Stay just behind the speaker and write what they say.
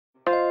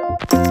Hey,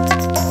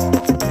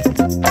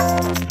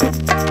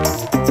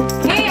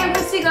 I'm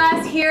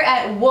Kristyglass here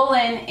at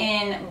Woolyn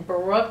in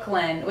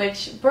Brooklyn,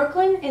 which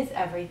Brooklyn is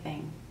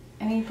everything.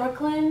 I mean,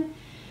 Brooklyn,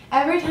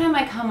 every time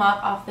I come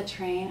up off the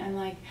train, I'm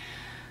like,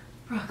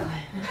 Brooklyn.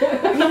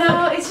 You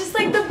know, it's just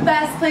like the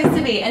best place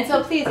to be. And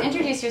so please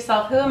introduce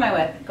yourself. Who am I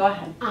with? Go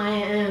ahead. I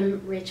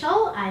am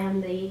Rachel. I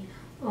am the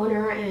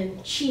owner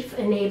and chief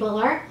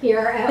enabler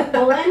here at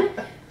Woolyn.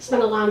 It's been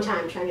a long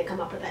time trying to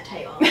come up with that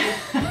title.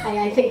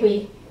 I think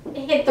we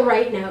hit the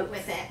right note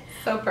with it.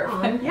 So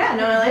perfect. Yeah,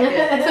 no, I like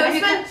it. So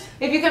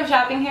if you come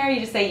shopping here, you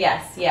just say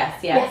yes,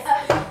 yes, yes.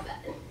 Yeah,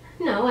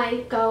 no,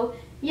 I go,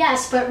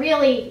 yes, but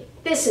really,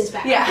 this is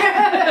better.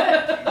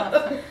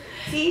 Yeah.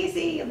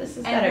 See, this is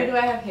And better. who do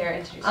I have here?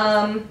 Introduce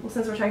yourself. Well,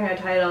 since we're talking about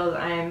titles,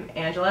 I'm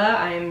Angela.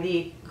 I am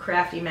the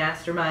crafty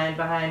mastermind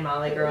behind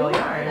Mollygirl I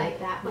yarn. like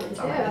that one It's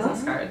on my business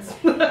too. cards.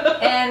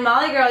 And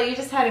Mollygirl, you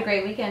just had a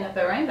great weekend up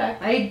at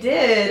Rhinebeck. I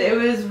did. It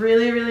was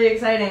really, really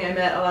exciting. I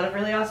met a lot of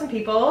really awesome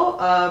people.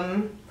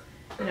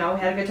 You know, we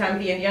had a good time at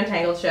the Indie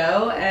Untangled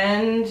show,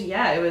 and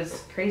yeah, it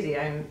was crazy.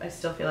 I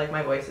still feel like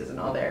my voice isn't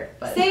all there,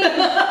 but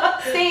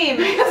Same.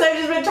 because I've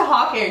just been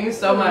talking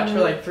so much for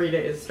like 3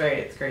 days straight.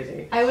 It's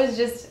crazy. I was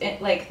just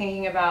like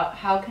thinking about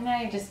how can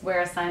I just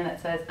wear a sign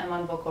that says I'm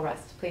on vocal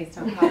rest. Please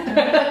don't talk to me.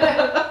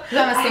 'Cause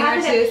I'm a I singer had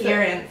an too.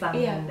 appearance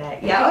on Yeah. Monday.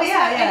 Yeah. Oh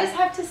yeah. I just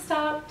have to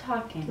stop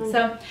talking.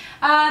 So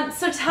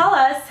tell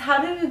us,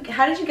 how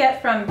did you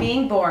get from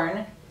being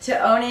born to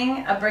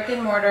owning a brick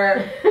and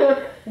mortar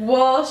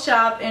wool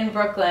shop in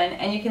Brooklyn?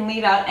 And you can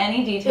leave out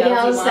any details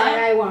you want. that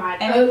I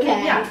want. And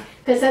Okay. yeah.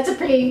 Because that's a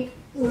pretty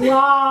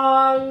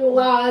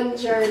long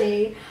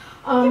journey.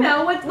 You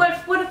know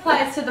what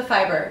applies to the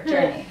fiber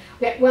journey.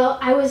 Okay, well,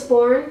 I was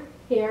born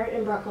here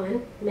in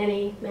Brooklyn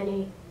many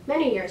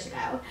years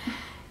ago,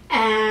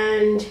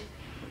 and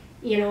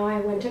you know,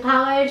 I went to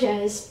college,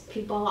 as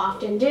people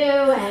often do,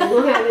 and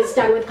when I was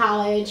done with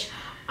college,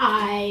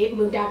 I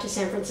moved out to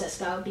San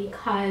Francisco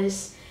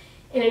because,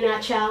 in a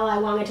nutshell, I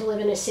wanted to live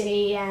in a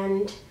city,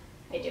 and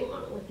I didn't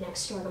want to live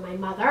next door to my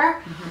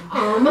mother. So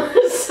and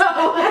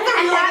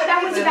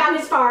that was about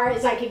as far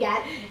as I could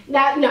get. And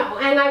I've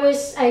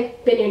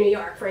been in New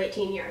York for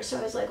 18 years, so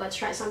I was like, let's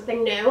try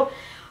something new.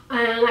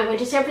 And I went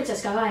to San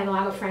Francisco. I had a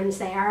lot of friends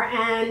there,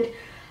 and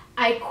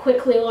I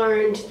quickly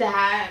learned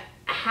that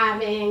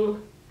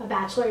having a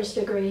bachelor's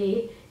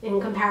degree in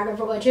comparative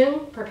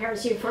religion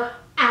prepares you for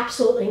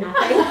absolutely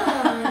nothing.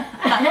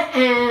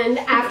 And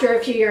after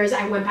a few years,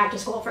 I went back to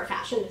school for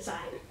fashion design.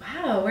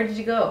 Wow, where did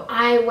you go?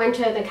 I went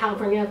to the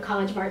California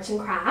College of Arts and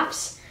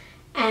Crafts,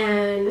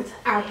 and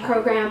our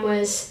program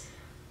was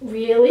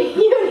really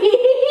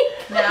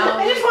unique. Now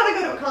I just want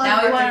to go to a college.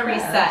 Now we want to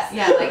reset.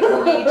 Yeah, like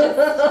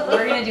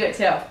we're gonna do it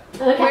too.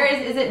 Okay. Where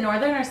is it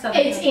northern or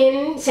southern? It's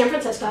in San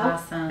Francisco.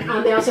 Awesome.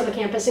 They also have a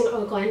campus in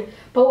Oakland.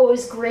 But what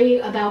was great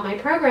about my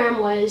program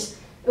was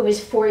it was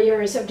 4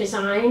 years of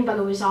design, but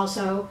it was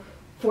also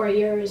 4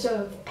 years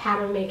of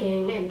pattern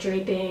making and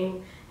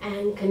draping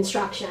and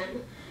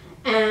construction.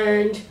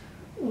 And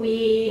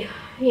we,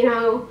 you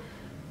know,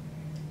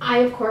 I,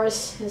 of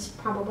course, as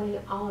probably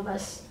all of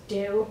us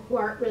do,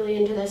 weren't really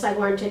into this. I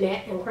learned to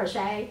knit and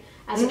crochet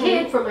as a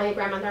kid from my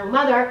grandmother and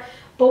mother.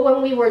 But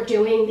when we were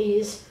doing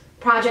these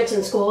projects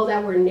in school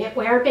that were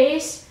knitwear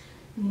based,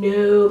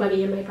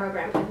 nobody in my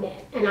program could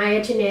knit. And I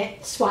had to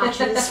knit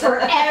swatches for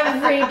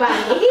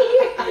everybody.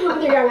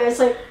 I was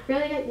like,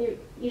 really?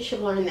 You should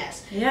learn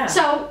this. Yeah.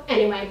 So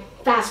anyway,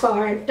 fast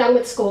forward, done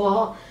with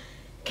school,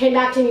 came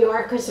back to New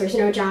York because there's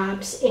no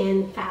jobs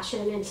in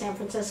fashion in San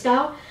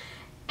Francisco.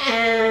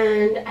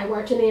 And I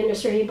worked in the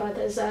industry both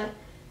as a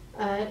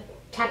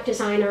tech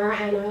designer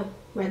and a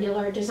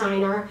regular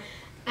designer.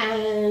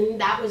 And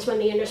that was when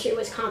the industry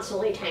was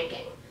constantly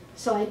tanking.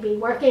 So I'd be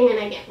working and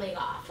I'd get laid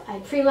off.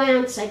 I'd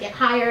freelance, I'd get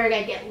hired,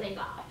 I'd get laid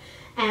off.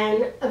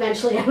 And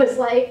eventually I was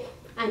like,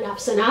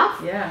 enough's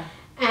enough. Yeah.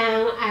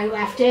 And I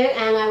left it,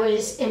 and I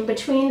was in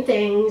between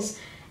things,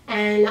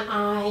 and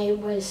I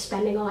was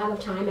spending a lot of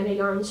time at a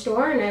yarn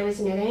store, and I was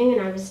knitting,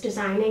 and I was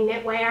designing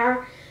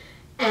knitwear,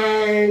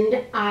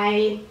 and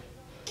I,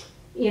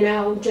 you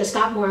know, just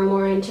got more and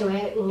more into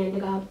it, and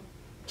ended up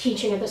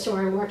teaching at the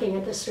store and working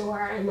at the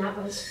store, and that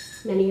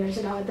was many years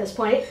ago at this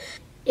point.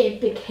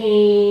 It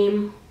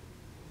became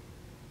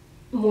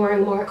more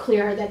and more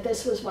clear that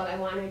this was what I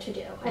wanted to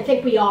do. I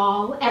think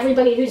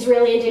everybody who's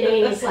really into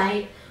knitting is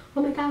like,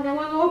 oh my God, I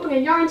want to open a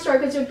yarn store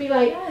because it would be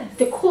like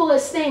the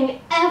coolest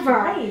thing ever.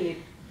 Right.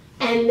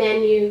 And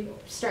then you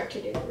start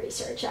to do the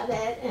research of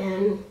it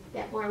and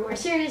get more and more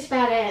serious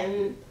about it,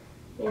 and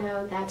you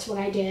know, that's what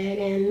I did,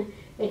 and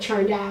it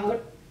turned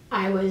out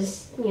I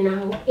was, you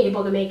know,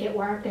 able to make it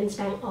work and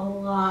spent a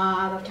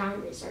lot of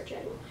time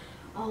researching.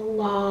 A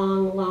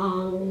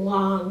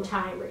long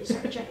time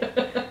researching.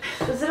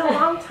 Was it a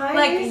long time?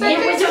 Like, It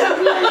was a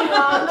really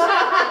long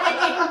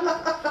time.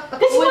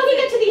 Because when you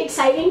get to the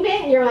exciting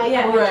bit, and you're like,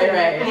 Yeah, oh, right,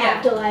 okay, right, I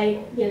have to,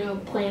 like, you know,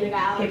 plan it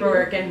out.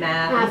 Paperwork and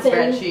math and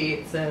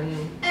spreadsheets and...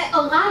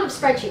 A lot of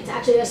spreadsheets,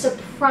 actually. A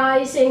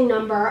surprising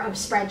number of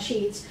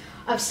spreadsheets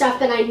of stuff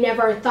that I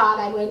never thought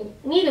I would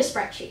need a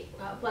spreadsheet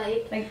of.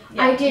 Yeah,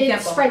 I did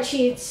example.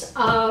 spreadsheets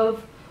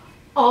of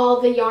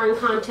all the yarn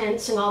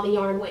contents and all the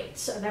yarn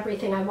weights of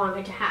everything I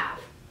wanted to have.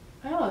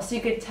 Oh, so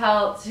you could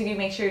tell, so you could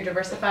make sure you're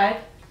diversified?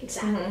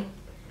 Exactly.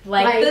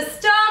 Like the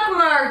stock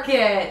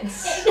market!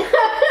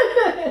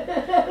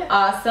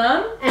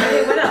 Awesome.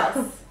 And what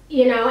else?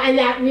 You know, and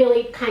that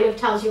really kind of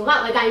tells you a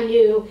lot. Like, I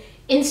knew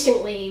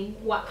instantly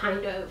what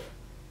kind of,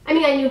 I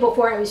mean, I knew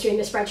before I was doing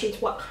the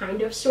spreadsheets what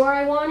kind of store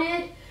I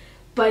wanted,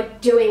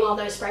 but doing all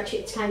those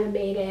spreadsheets kind of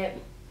made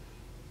it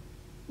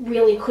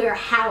really clear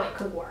how it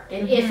could work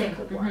and if it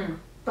could work,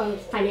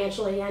 both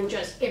financially and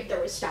just if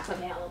there was stuff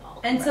available.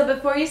 And so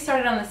before you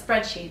started on the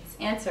spreadsheets,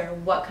 answer,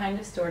 what kind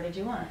of store did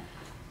you want?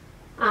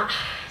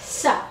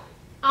 So,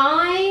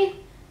 I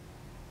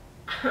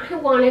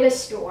wanted a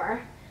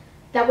store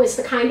that was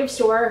the kind of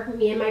store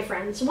me and my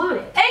friends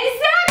wanted.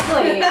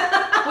 Exactly!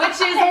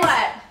 Which is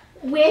what?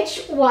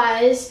 Which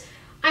was,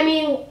 I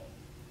mean,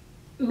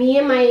 me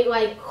and my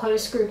like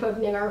close group of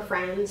knitter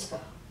friends,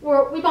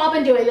 we've all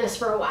been doing this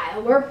for a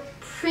while. We're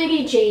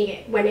pretty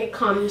jaded when it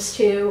comes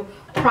to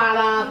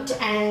product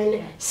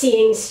and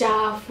seeing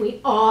stuff. We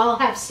all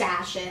have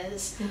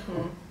stashes.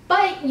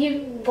 But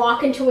you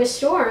walk into a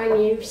store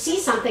and you see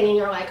something and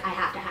you're like, I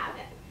have to have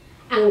it.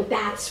 And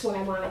that's what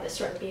I wanted the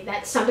store to be.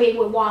 That somebody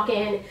would walk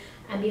in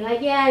and be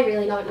like, yeah, I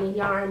really don't need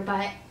yarn,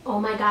 but oh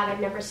my God,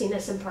 I've never seen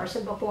this in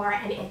person before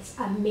and it's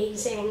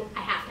amazing. I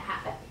have to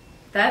have it.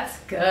 That's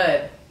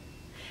good.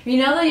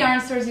 You know the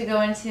yarn stores you go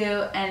into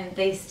and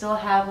they still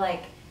have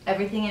like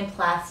everything in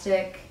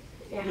plastic?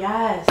 Yeah.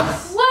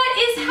 Yes. What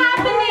is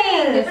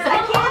happening? Yes. I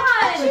can't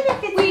touch it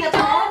if it's We in the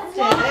don't want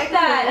plastic.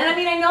 that. And I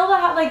mean, I know they'll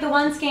have like the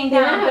one skein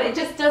down, Yeah. but it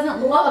just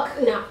doesn't look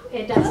No,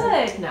 it doesn't.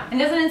 good. No. And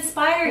doesn't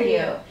inspire you.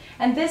 Yeah.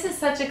 And this is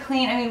such a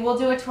clean, I mean, we'll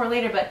do a tour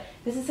later, but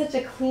this is such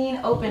a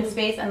clean, open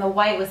space, and the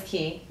white was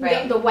key,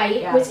 right? The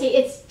white Yeah. was,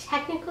 it's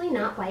technically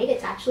not white,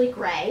 it's actually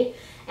gray.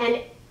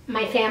 And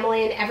my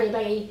family and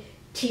everybody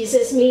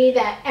teases me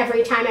that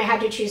every time I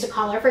had to choose a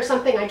color for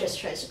something, I just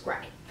chose gray.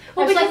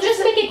 Well, I was like, because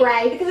just make it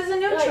gray. Because it's a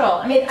neutral.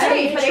 I mean, It's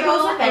Right, but it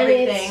goes with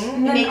everything.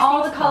 and then It makes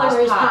all the things colors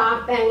Colors pop.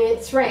 pop and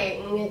it's right.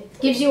 And it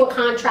gives you a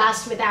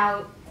contrast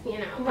without, you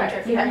know, Right.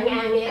 interfering.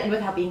 And it And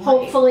without being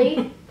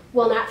hopefully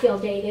will not feel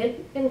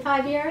dated in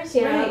 5 years.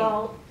 You know, Right.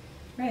 it'll,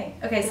 Right.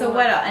 Okay, so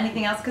what else?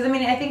 Anything else? Because, I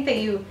mean, I think that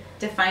you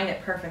defined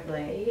it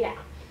perfectly. yeah.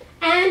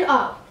 And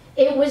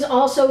it was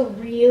also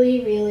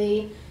really,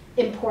 really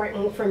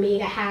important for me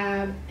to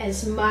have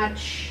as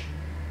much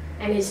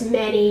and as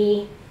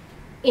many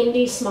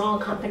indie small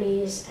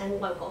companies and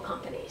local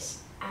companies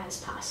as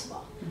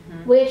possible,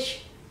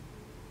 which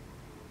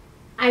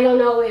I don't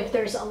know if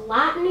there's a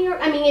lot in New York.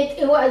 I mean,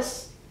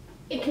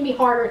 it can be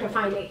harder to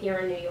find it here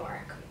in New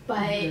York,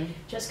 but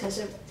just because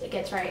it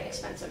gets very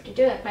expensive to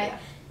do it. But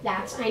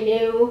I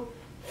knew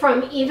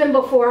from even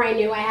before I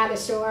knew I had a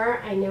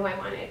store, I knew I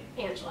wanted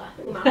Angela,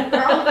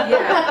 Mollygirl.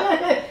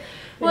 Yeah.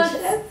 Well,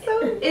 it's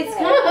kind of, It's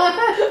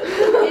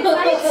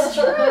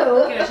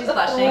true. you know, she's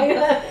blushing.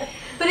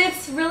 But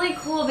it's really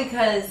cool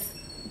because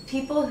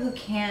people who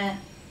can't,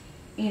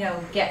 you know,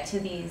 get to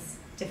these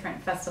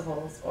different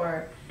festivals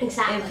or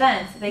Exactly.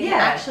 events, they can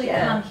actually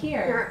come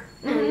here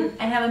And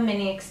and have a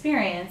mini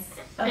experience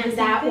of the same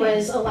that thing.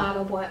 was a lot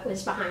of what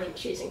was behind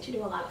choosing to do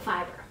a lot of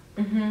fiber.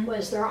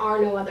 Was there are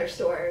no other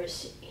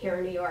stores here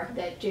in New York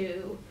that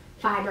do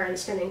fiber and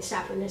spinning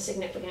stuff in a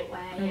significant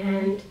way,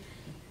 and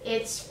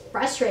it's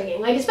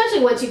frustrating. Like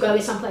especially once you go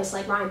to someplace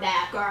like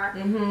Rhinebeck or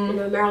you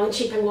know Maryland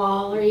Sheep and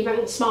Wool or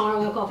even smaller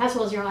local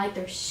festivals, you're like,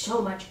 there's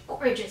so much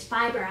gorgeous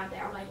fiber out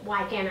there. Like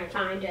why can't I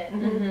find it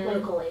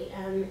locally?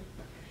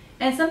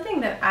 And something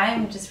that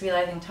I'm just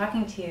realizing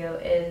talking to you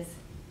is,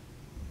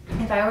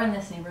 if I were in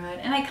this neighborhood,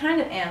 and I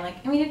kind of am, like,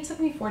 I mean, it took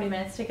me 40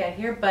 minutes to get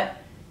here, but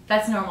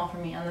that's normal for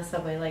me on the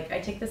subway. Like, I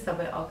take the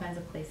subway all kinds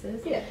of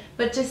places. Yeah.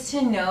 But just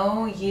to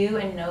know you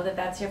and know that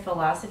that's your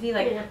philosophy,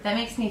 like, that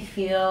makes me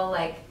feel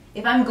like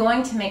if I'm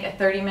going to make a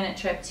 30-minute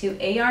trip to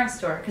a yarn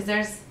store, because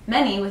there's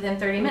many within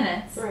 30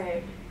 minutes,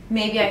 Right.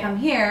 maybe I come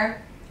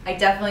here. I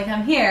definitely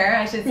come here,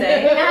 I should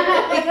say,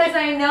 because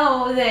I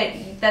know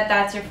that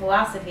that's your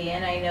philosophy,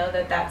 and I know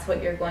that that's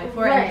what you're going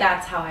for, and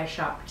that's how I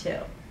shop too.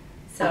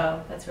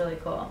 So that's really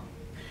cool.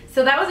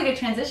 So that was a good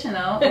transition,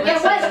 though. It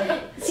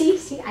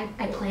was. See,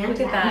 I planned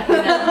Look at that.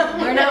 that.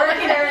 You know, we're not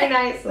working very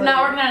nicely. We're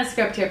not working on a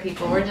script here,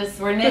 people. We're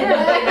knitting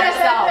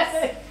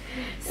ourselves.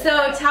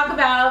 So talk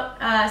about.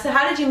 So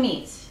how did you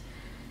meet?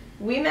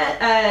 We met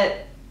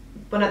at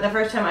the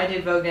first time I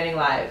did Vogue Knitting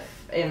Live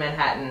in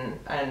Manhattan,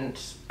 and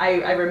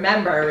I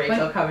remember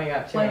Rachel coming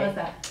up to me. When was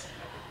that?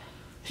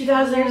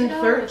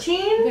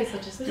 2013? Okay, so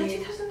just Was it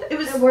 2000? It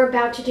was We're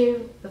about to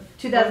do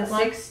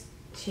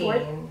 2016.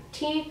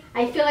 14.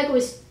 I feel like it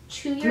was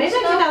 2 years Maybe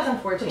ago.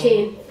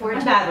 2014. 14.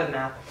 I'm bad with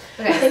math.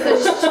 I Okay, think it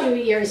was 2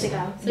 years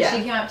ago. so she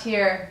came up to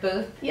your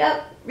booth.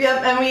 Yep,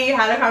 and we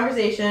had a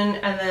conversation,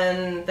 and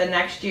then the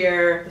next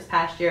year, this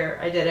past year,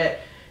 I did it.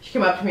 She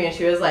came up to me and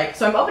she was like,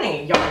 so I'm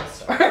opening a yarn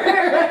store.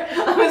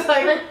 I was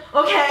like,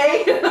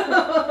 okay,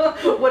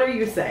 what are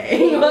you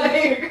saying?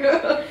 Like,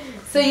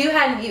 So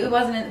it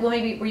wasn't, well,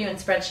 maybe, were you in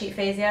spreadsheet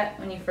phase yet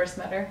when you first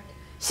met her?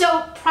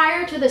 So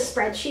prior to the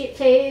spreadsheet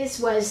phase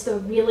was the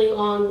really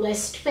long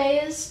list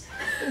phase,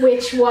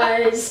 which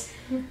was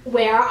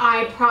where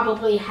I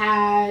probably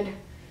had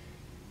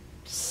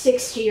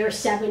 60 or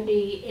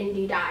 70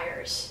 indie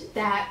dyers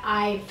that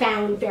I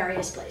found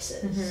various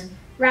places.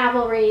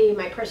 Ravelry,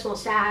 my personal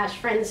stash,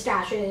 friends'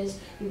 stashes,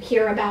 you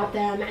hear about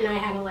them, and I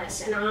had a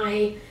list. And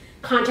I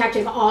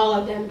contacted all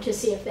of them to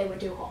see if they would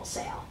do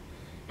wholesale.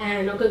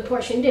 And a good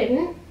portion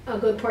didn't, a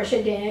good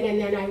portion did, and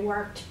then I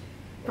worked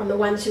from the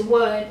ones who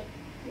would,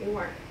 we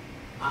worked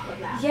off of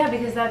that. Yeah,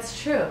 because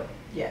that's true.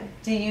 Yeah.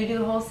 Do you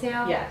do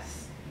wholesale?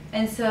 Yes.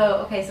 And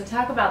so, okay, so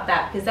talk about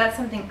that, because that's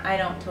something I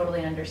don't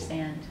totally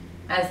understand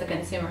as the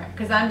consumer.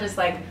 Because I'm just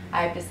like,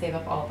 I have to save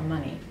up all the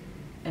money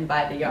and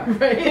buy the yarn.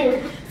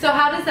 Right? So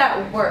how does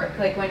that work,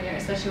 like when you're,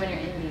 especially when you're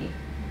indie?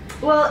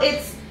 Well,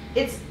 it's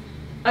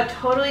a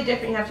totally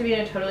different, you have to be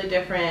in a totally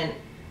different,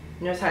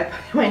 notice how I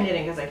put my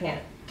knitting because I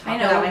can't talk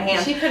without my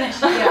hands. She couldn't,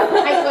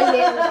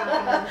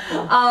 yeah.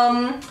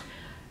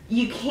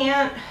 You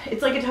can't,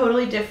 it's like a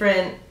totally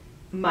different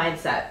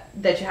mindset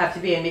that you have to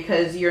be in,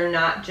 because you're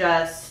not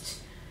just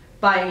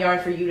buying yarn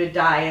for you to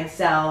dye and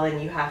sell,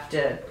 and you have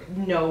to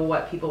know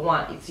what people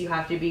want. It's, you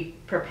have to be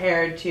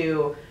prepared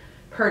to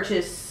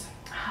purchase,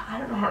 I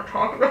don't know how to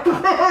talk about this.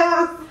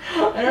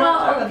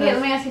 Well, okay,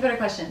 let me ask you better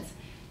questions.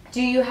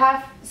 Do you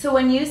have, so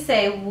when you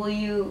say, will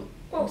you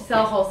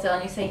sell wholesale,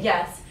 and you say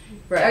yes,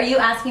 right. Are you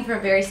asking for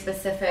very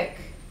specific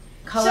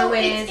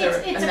colorways so or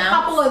it's amounts? a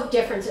couple of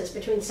differences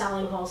between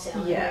selling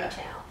wholesale and Yeah.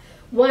 retail.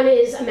 One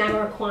is a matter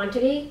of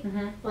quantity.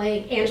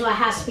 Like Angela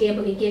has to be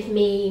able to give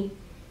me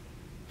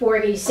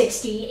 40,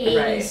 60, 80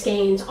 Right.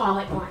 skeins all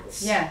at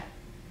once. Yeah.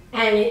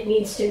 And it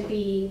needs to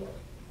be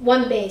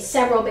one base,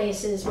 several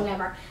bases,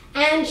 whatever.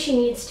 And she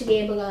needs to be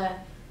able to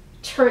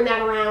turn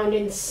that around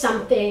in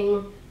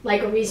something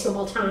like a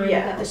reasonable time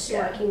that the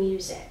store can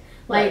use it.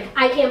 Like,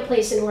 I can't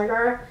place an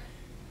order,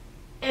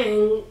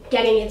 and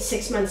getting it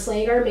 6 months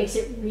later makes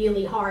it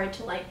really hard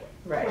to like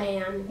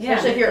plan. Yeah.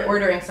 Especially if you're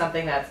ordering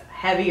something that's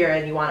heavier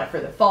and you want it for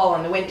the fall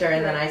and the winter,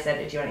 and then I send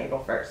it to you on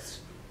April 1st.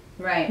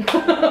 Right.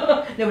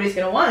 Nobody's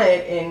going to want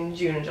it in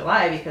June and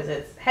July because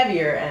it's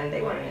heavier and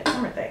they want it in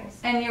summer things.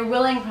 And you're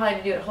willing probably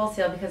to do it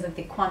wholesale because of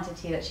the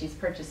quantity that she's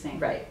purchasing.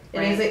 Right.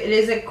 It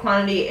is a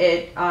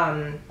quantity.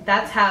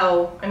 That's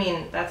how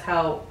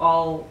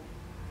all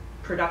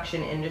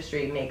production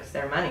industry makes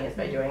their money, is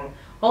by doing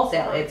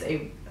wholesale. It's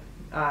a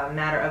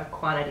matter of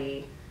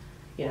quantity,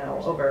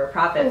 over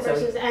profit.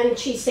 And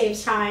she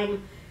saves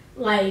time,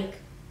 like,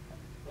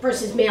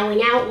 versus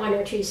mailing out 1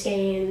 or 2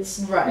 skeins,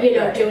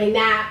 doing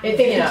that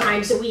 50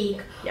 times a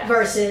week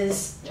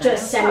versus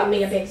just sending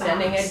me a big box.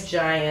 Sending a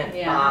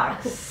giant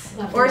box.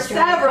 Or Leftovers,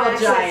 several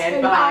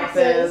giant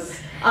boxes.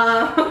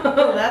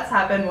 boxes. That's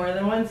happened more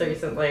than once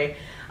recently.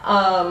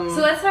 So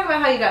let's talk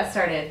about how you got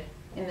started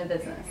in the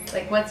business.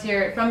 Like, what's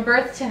your, from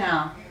birth to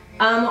now?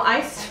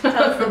 I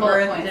started from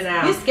birth to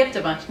now. You skipped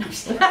a bunch. No, I'm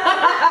just kidding.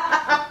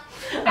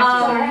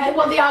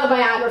 Well, the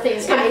autobiography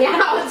is coming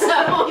out,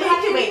 so You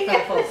have to wait for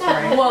the full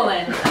story.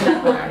 Woolyn.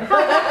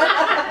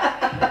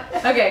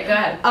 Okay, go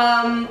ahead.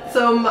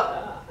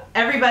 So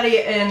everybody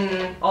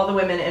and all the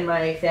women in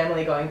my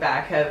family going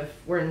back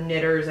were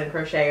knitters and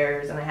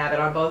crocheters, and I have it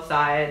on both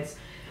sides.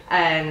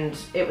 And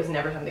it was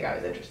never something I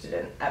was interested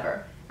in,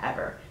 ever.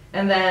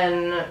 And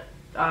then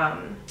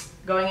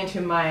going into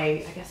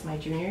my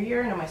junior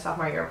year, my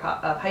sophomore year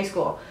of high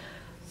school,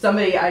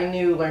 somebody I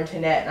knew learned to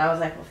knit, and I was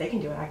like, well, if they can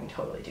do it, I can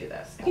totally do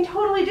this.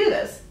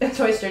 And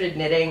so I started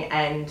knitting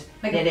and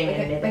knitting.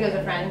 Like it was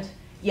a friend?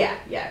 Yeah.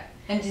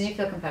 And did you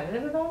feel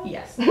competitive about it?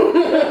 Yes. I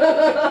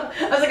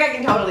was like, I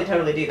can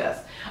totally do this.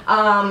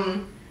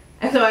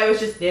 And so I was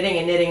just knitting,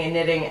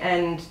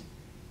 and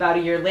about a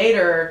year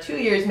later, 2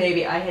 years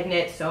maybe, I had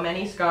knit so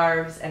many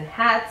scarves and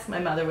hats. My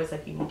mother was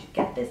like, you need to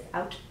get this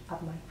out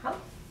of my house.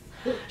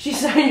 She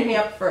signed me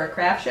up for a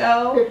craft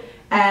show,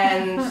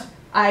 and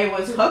I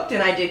was hooked,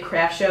 and I did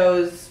craft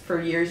shows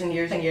for years and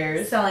years.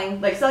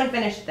 Selling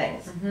finished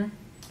things.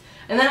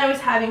 And then I was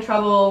having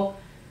trouble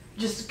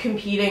just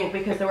competing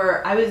because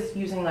I was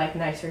using like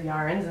nicer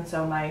yarns, and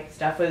so my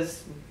stuff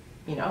was,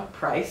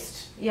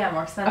 priced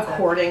more expensive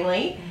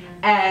accordingly.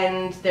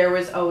 And there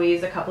was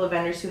always a couple of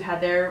vendors who had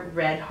their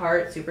Red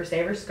Heart Super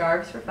Saver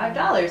scarves for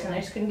 $5, and I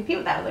just couldn't compete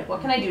with that. I was like, what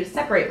can I do to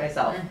separate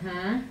myself?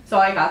 So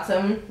I got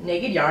some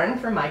naked yarn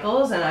from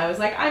Michael's, and I was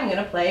like, I'm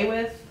gonna play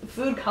with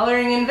food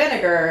coloring and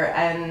vinegar,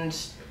 and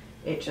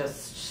it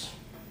just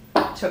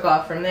took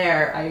off from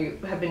there. I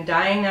have been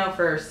dyeing now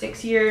for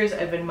 6 years.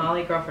 I've been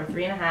Mollygirl for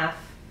 3.5,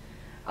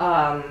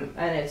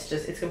 and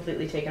it's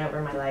completely taken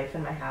over my life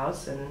and my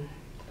house, and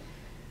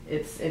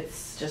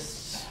it's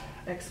just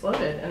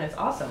exploded, and it's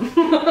awesome.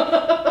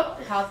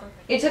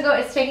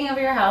 It's taking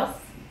over your house?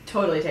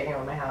 Totally taking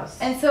over my house.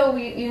 And so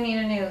you need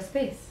a new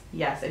space.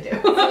 Yes, I do.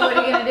 So what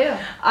are you going to do?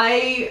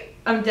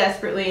 I'm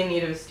desperately in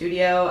need of a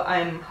studio.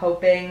 I'm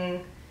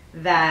hoping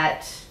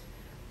that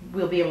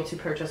we'll be able to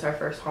purchase our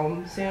first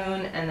home soon,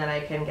 and then I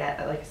can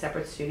get like a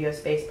separate studio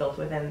space built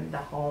within the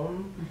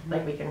home.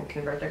 Like we can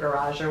convert the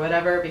garage or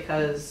whatever,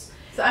 because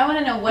So I want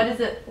to know, what is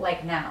it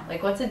like now?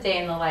 Like, what's a day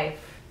in the life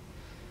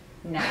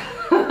now?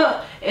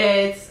 well,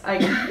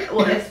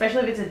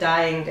 especially if it's a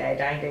dyeing day.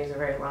 Dyeing days are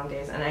very long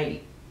days, and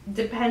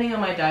depending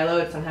on my dye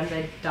load, sometimes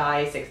I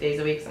dye 6 days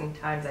a week,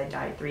 sometimes I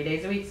dye 3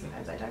 days a week,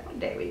 sometimes I dye 1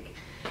 day a week.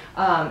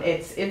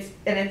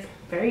 It's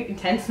very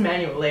intense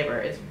manual labor.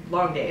 It's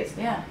long days.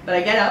 Yeah. But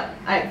I get up.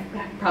 I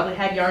probably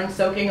had yarn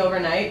soaking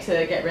overnight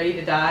to get ready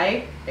to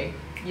dye. I,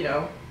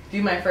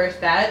 do my first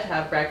batch,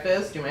 have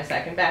breakfast, do my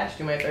second batch,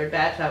 do my third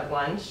batch, have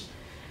lunch.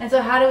 And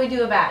so how do we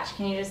do a batch?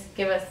 Can you just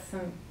give us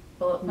some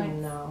bullet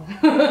points? No.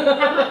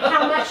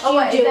 How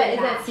much do you do is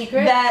that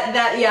secret?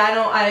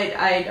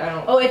 I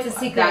don't. Oh, it's a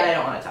secret. That I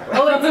don't want to talk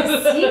about. Oh,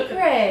 it's a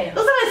secret.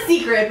 Well, it's not a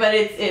secret, but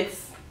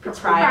it's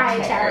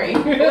proprietary.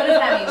 What does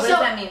that mean? What does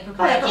that mean?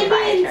 Proprietary.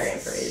 Proprietary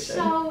information.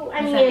 So,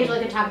 I mean, Angela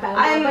can talk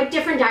about it, but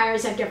different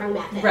dyers have different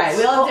methods. Right,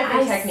 we all have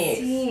different techniques.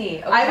 See.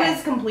 Okay. I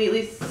was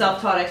completely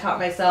self-taught. I taught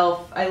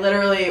myself. I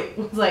literally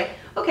was like,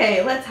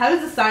 okay, how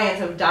does the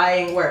science of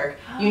dyeing work?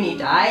 You need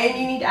dye and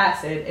you need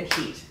acid and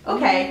heat.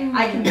 Okay,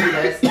 I can do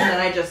this. And then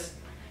I just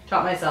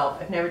taught myself.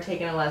 I've never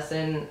taken a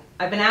lesson.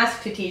 I've been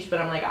asked to teach, but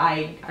I'm like,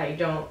 I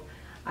don't.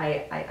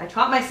 I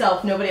taught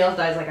myself. Nobody else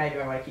dyes like I do.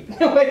 I want to keep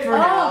it away for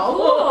now.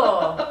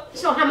 Cool.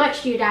 So how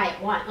much do you dye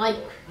at once? Like,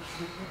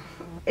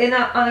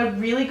 on a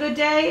really good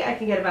day, I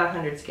can get about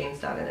 100 skeins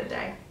done in a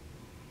day.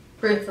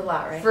 It's a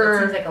lot, right? It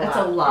seems like a lot. That's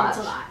a lot. That's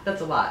a lot.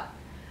 That's a lot.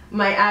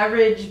 My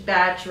average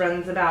batch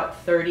runs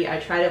about 30. I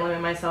try to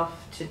limit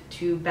myself to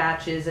 2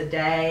 batches a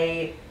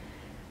day.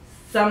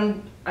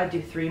 Some I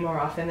do 3 more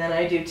often than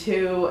I do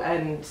 2,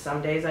 and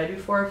some days I do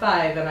 4 or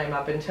 5, and I'm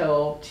up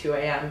until 2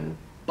 a.m.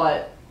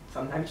 But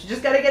sometimes you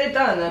just gotta get it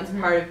done. That's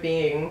part of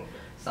being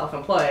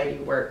self-employed.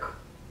 You work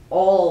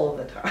all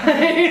the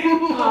time.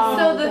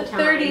 So the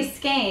 30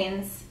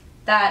 skeins,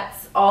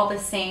 that's all the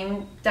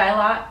same dye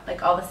lot?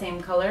 Like all the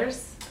same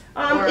colors?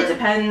 It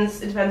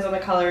depends. It depends on the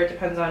color. It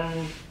depends on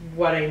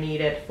what I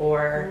need it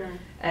for.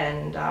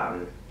 And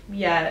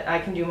yeah, I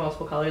can do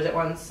multiple colors at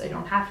once. I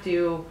don't have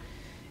to.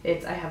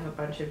 I have a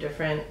bunch of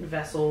different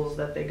vessels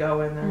that they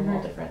go in. They're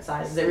all different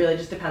sizes. It really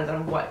just depends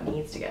on what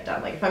needs to get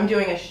done. Like if I'm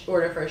doing an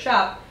order for a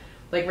shop,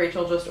 like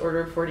Rachel just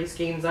ordered 40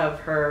 skeins of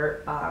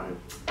her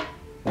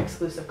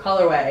exclusive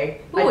colorway.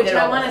 Ooh, which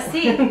I want to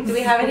see. Do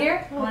we have it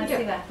here? I want to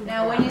see that.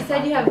 Now, when you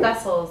said you have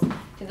vessels,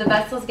 do the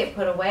vessels get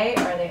put away,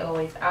 or are they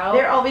always out?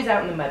 They're always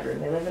out in the mudroom.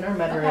 They live in our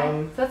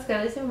mudroom. Okay, so that's good.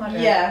 At least we have a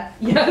mudroom. Yeah.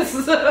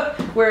 Yes.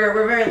 We're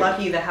very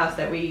lucky. The house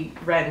that we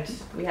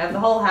rent, we have the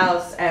whole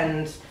house,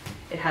 and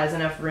it has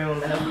enough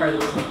room. And that's part of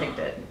the reason we picked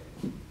it.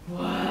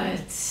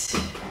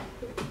 What?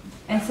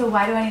 And so,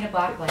 why do I need a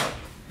black light?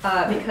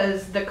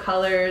 Because the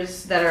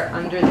colors that are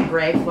under the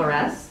gray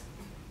fluoresce.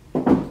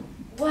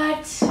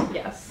 What?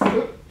 Yes.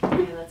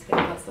 Okay, let's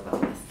get close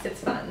about this.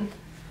 It's fun.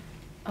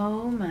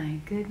 Oh my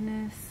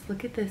goodness,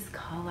 look at this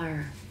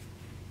color.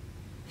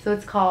 So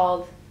it's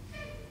called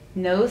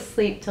No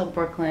Sleep Till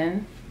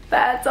Brooklyn.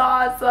 That's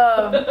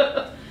awesome.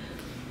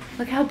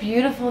 Look how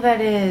beautiful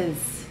that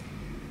is.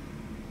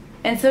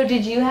 And so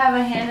did you have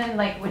a hand in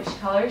like which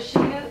colors she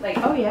used? Like,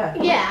 oh yeah.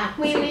 yeah,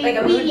 we like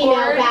a mood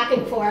board? back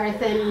and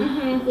forth,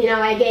 and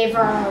I gave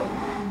her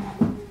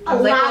I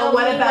was like, well,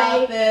 what about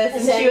leeway.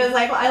 this? And she was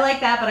like, well, I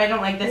like that, but I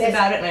don't like this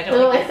about it, and I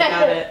don't like this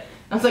about it.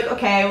 I was like,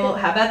 okay, well,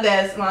 how about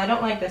this? Well, I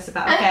don't like this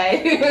about okay.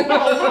 Hey,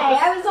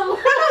 I was a No,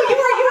 you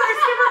were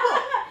super cool.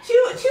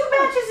 Two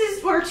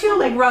batches or 2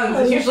 like runs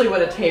is usually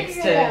what it takes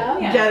to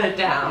get it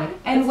down.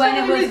 And it's when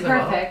it totally was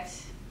reasonable. perfect,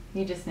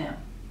 you just knew.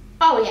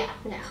 Oh yeah,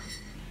 yeah.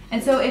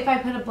 And so if I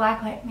put a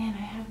black light, man,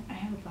 I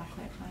have a black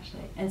light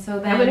flashlight. And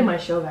so I have it in then my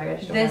show bag. I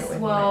just don't have it this with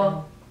me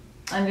will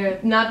under.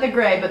 not the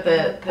gray, but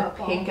the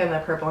Purple. pink and the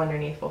purple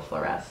underneath will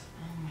fluoresce.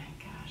 Oh my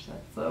gosh,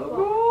 that's so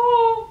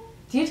cool.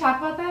 Do you talk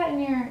about that in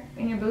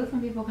your booth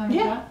when people come to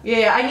shop?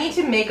 Yeah. I need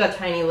to make a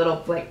tiny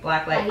little like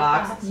black light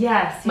box.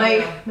 Yes.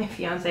 My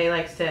fiance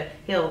likes to.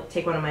 He'll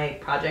take one of my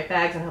project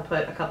bags and he'll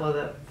put a couple of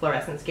the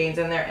fluorescent skeins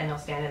in there, and he'll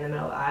stand in the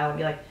middle of the aisle and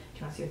be like, "Do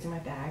you want to see what's in my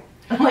bag?"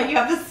 I'm like, "You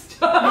have to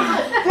stop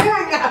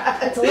doing that.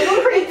 It's a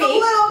little creepy. It's a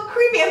little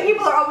creepy," and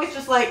people are always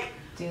just like,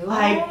 Do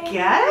I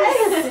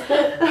guess.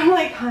 I'm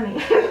like, honey.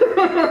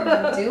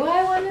 Do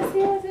I want to see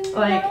what's in your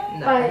Like,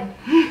 bag?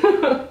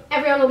 no.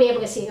 Everyone will be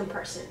able to see it in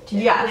person too.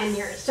 Yes. When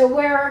you're, so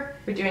we're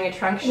doing a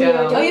trunk we are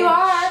show. doing- Oh, you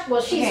are?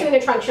 Well, she's Okay. doing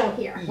a trunk show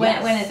here.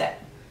 When is it?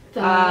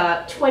 The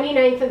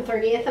 29th and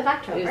 30th of It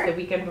October. is the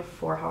weekend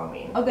before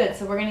Halloween. Oh, good.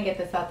 So we're gonna get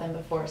this out then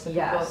before, so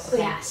Yes. people.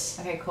 Okay. Yes.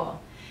 Okay, cool.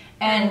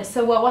 And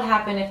so, what will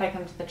happen if I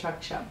come to the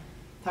truck show?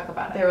 Talk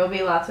about it. There will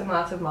be lots and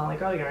lots of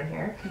Mollygirl yarn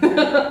here.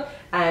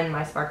 And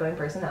my sparkling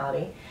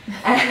personality.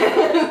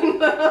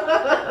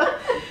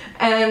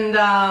 And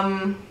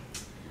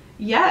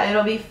yeah,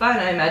 it'll be fun.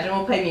 I imagine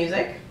we'll play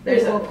music.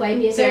 We will play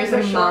music There's for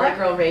a sure.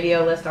 Mollygirl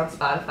radio list on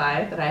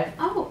Spotify that I've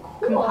Oh,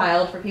 cool.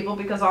 compiled for people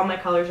because all my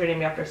colors are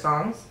named after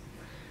songs.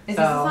 Is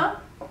So- this a song?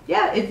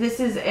 Yeah, this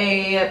is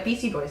a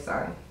Beastie Boys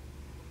song.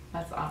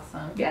 That's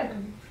awesome. Yeah.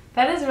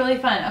 That is really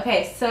fun.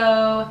 Okay,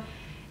 so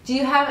do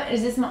you have,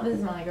 this is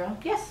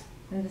Mollygirl? Yes.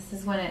 And this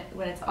is when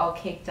it's all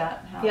caked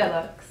up, how Yeah.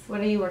 it looks. What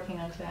are you working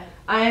on today?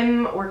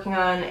 I'm working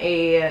on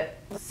a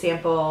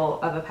sample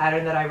of a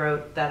pattern that I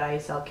wrote that I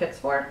sell kits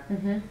for.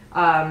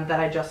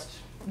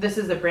 This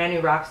is a brand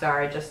new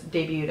Rockstar. I just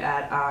debuted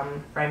at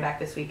Rhinebeck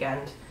this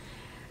weekend.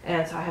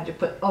 And so I had to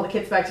put all the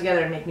kits back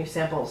together and make new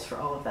samples for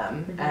all of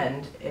them.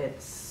 And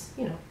it's,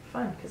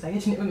 fun because I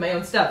get to knit with my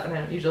own stuff, and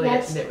I don't usually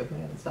get to knit with my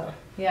own stuff.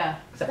 Yeah.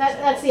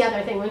 That's the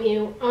other thing. When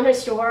you own a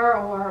store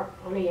or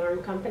own a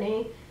yarn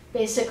company,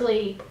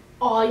 basically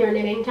all your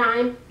knitting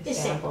time is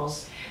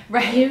samples.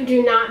 Right. You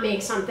do not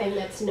make something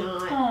that's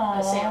not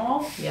a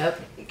sample.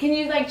 Yep. Can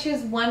you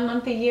choose 1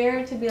 month a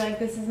year to be like,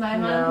 this is my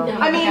month? No.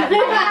 I mean,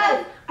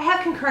 I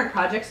have concurrent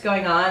projects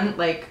going on.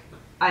 Like,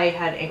 I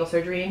had ankle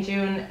surgery in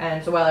June,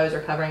 and so while I was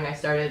recovering, I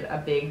started a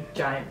big,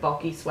 giant,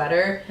 bulky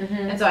sweater.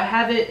 And so I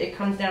have it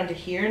comes down to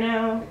here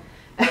now,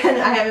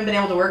 and I haven't been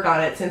able to work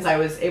on it since I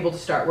was able to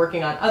start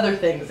working on other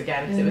things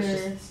again, because it was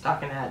just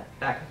stuck in that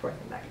back and forth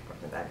and back and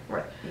forth and back and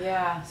forth.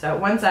 Yeah. So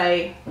once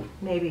I,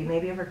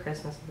 maybe over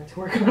Christmas, I'm going to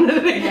work on it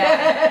again.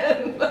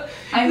 Yeah.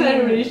 I mean,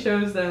 everybody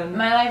shows them.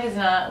 My life is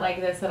not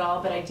like this at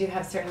all, but I do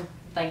have certain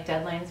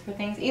deadlines for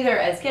things, either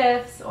as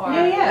gifts or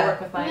I work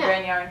with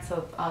Librarian Yarn,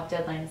 so I'll have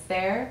deadlines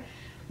there.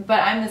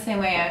 But I'm the same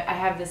way. I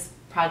have this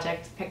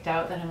project picked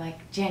out that I'm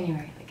like,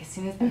 January, as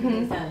soon as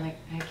everything's done,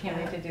 I can't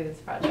wait to do this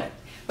project.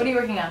 What are you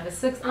working on?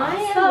 This looks awesome. I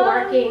am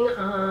working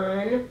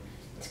on,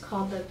 it's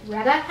called the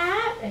Greta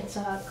hat. It's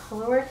a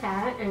colorwork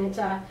hat, and it's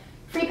a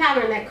free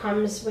pattern that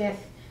comes with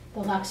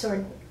the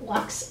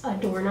Lux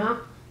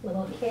Adorna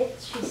little kit.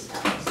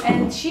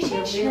 And she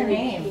changed her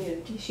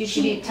name. Cute. She used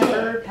to be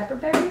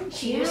Pepperberry?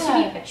 She used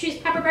to be, she's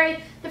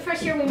Pepperberry. The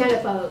first year we met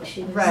at Vogue,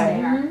 she was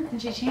there.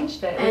 And she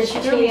changed it. And she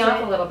threw me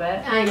off a little bit.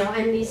 I know,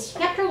 and she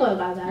kept her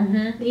logo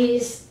though.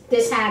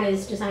 This hat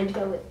is designed to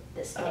go with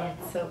this kit. Oh,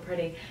 it's so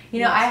pretty.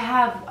 I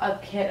have a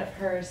kit of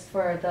hers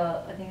for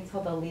I think it's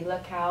called the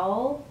Lila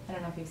Cowl. I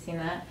don't know if you've seen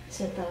that.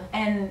 Is it the?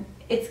 And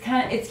it's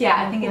I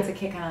think it's a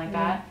kit kind of like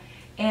that.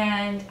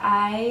 And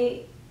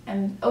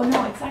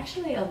it's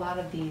actually a lot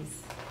of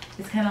these.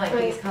 It's kind of like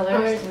these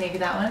colors, maybe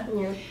that one.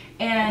 Yeah.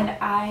 And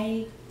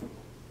I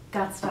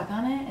got stuck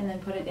on it and then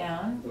put it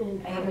down.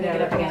 I need to pick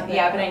it up again. Yeah.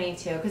 Yeah, but I need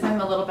to because I'm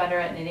a little better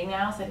at knitting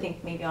now, so I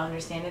think maybe I'll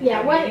understand it.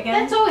 Yeah, again.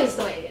 that's always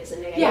the way it is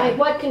in knitting. Yeah. Like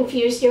what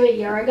confused you a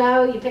year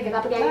ago, you pick it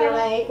up again, you're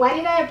like, why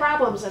did I have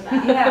problems with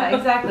that? Yeah,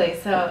 exactly.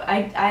 So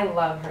I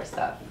love her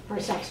stuff. Her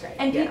stuff's great.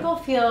 And people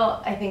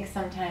feel, I think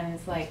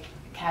sometimes like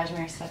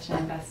cashmere is such an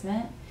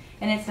investment.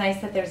 And it's nice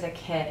that there's a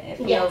kit. It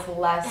feels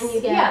less. And you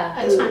get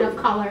a ton of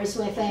colors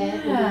with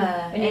it.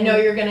 Yeah. And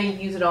you're going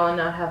to use it all and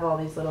not have all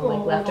these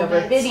little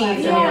leftover biddies.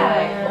 And you're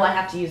like, well, I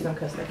have to use them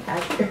because they're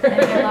cashmere.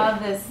 And I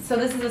love this. So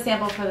this is a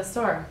sample for the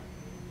store.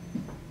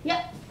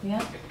 Yep.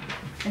 Yep.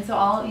 And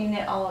so you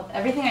knit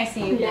everything I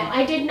see you knit.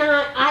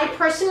 I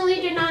personally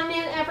did not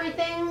knit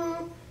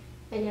everything.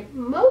 I knit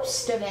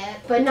most of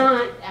it, but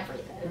not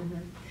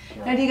everything.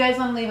 Now, do you guys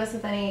want to leave us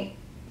with any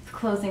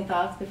closing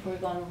thoughts before we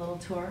go on a little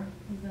tour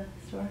of the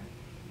store?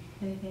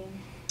 Anything?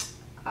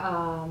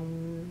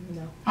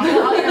 No. I'll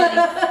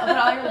put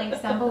all your links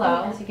down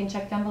below, so you can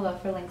check down below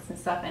for links and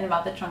stuff, and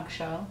about the trunk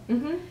show.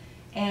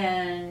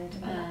 And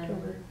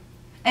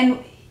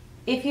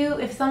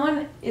if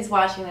someone is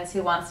watching this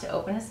who wants to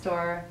open a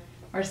store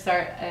or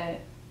start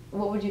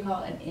what would you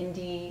call it? An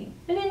indie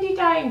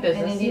dyeing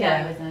business. An indie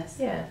dyeing business.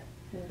 Yeah.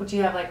 Would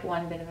you have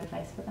one bit of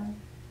advice for them?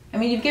 I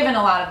mean, you've given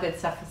a lot of good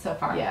stuff so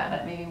far. Yeah.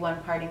 But maybe one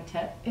parting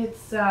tip.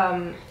 It's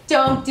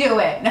don't do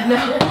it.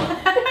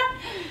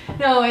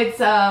 No, it's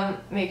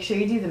make sure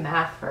you do the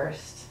math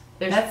first.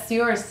 That's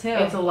yours too.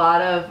 It's a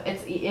lot of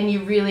and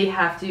you really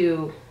have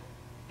to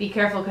be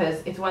careful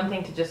because it's one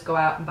thing to just go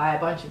out and buy a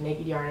bunch of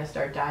naked yarn and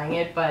start dyeing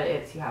it, but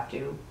you have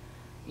to,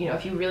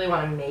 if you really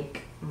want to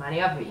make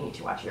money off of it, you need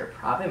to watch your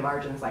profit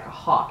margins like a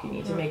hawk. You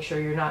need to make sure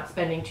you're not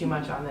spending too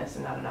much on this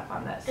and not enough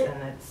on this,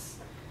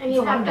 and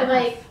you have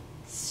to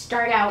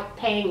start out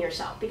paying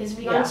yourself, because if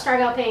you don't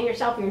start out paying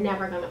yourself, you're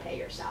never going to pay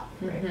yourself.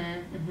 Right.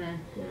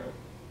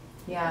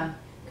 Yeah.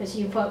 Because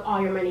you put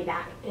all your money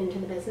back into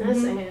the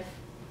business, and if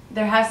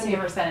there has to be a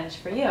percentage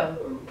for you.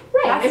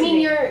 Right. I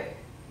mean,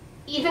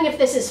 even if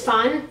this is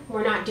fun,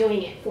 we're not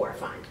doing it for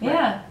fun.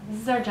 Yeah,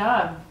 this is our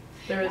job.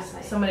 There was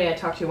somebody I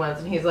talked to once,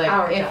 and he's like,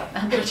 our job.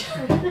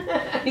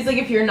 He's like,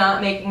 if you're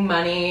not making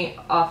money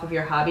off of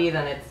your hobby,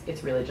 then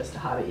it's really just a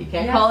hobby. You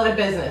can't call it a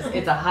business.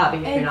 It's a hobby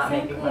if you're not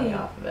making money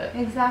off of it.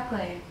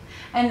 Exactly.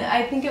 And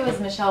I think it was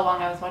Michelle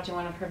Wong. I was watching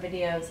one of her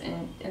videos,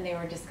 and they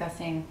were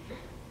discussing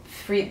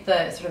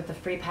the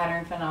free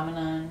pattern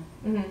phenomenon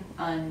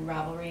on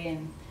Ravelry,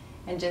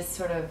 and just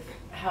sort of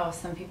how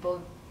some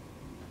people,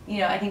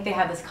 I think they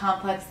have this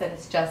complex that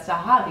it's just a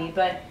hobby,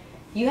 but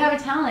you have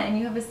a talent and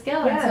you have a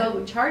skill, and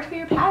so charge for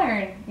your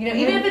pattern. Even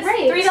if it's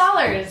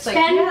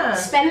 $3,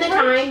 spend the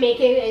time, make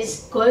it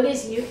as good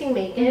as you can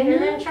make it,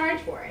 and then charge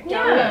for it.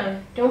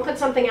 Don't put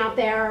something out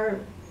there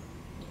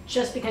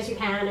just because you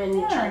can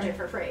and charge it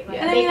for free. Like,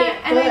 and I mean,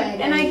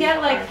 I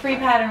get like free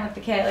pattern with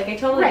the kit. Like I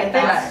totally get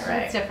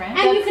that. It's different.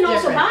 And you can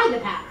also buy the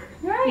pattern.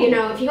 Right. You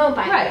know, if you don't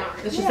buy the yarn.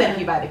 It's just that if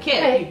you buy the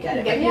kit, you get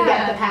it. You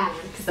get the pattern.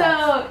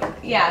 So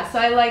so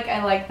I like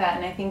that,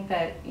 and I think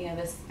that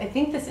I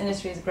think this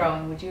industry is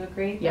growing. Would you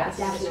agree? Yes,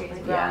 this industry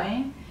is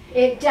growing.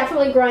 It's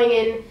definitely growing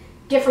in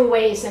different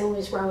ways than it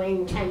was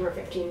growing 10 or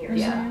 15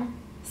 years ago.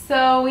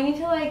 So we need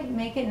to like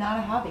make it not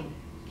a hobby.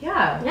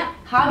 Yeah.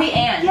 Hobby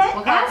and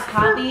ask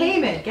for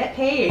payment. Get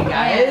paid,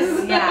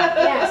 guys.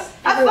 Yes.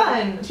 Have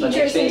fun.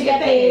 Teachers need to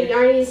get paid.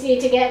 Yarnies need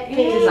to get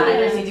paid.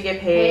 Designers need to get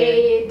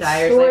paid.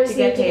 Dyers like to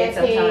get paid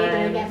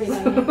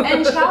sometimes.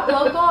 And shop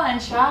local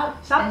and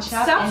shop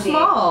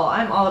small.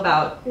 I'm all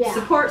about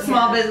support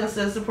small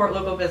businesses, support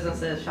local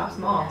businesses, shop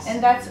small.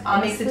 And that's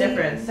honestly, it makes a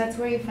difference. That's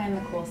where you find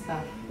the cool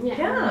stuff.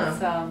 Yeah.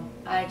 So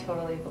I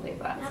totally believe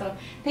that. So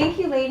thank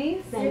you,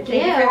 ladies. Thank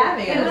you for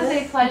having us. It was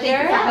a pleasure. Thank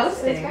you for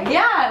hosting.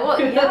 Yeah. Well,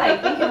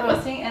 thank you for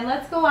hosting. And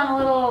let's go on a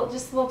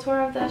little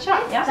tour of the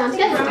shop. Yeah. Sounds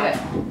good. Let's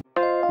do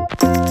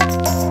it.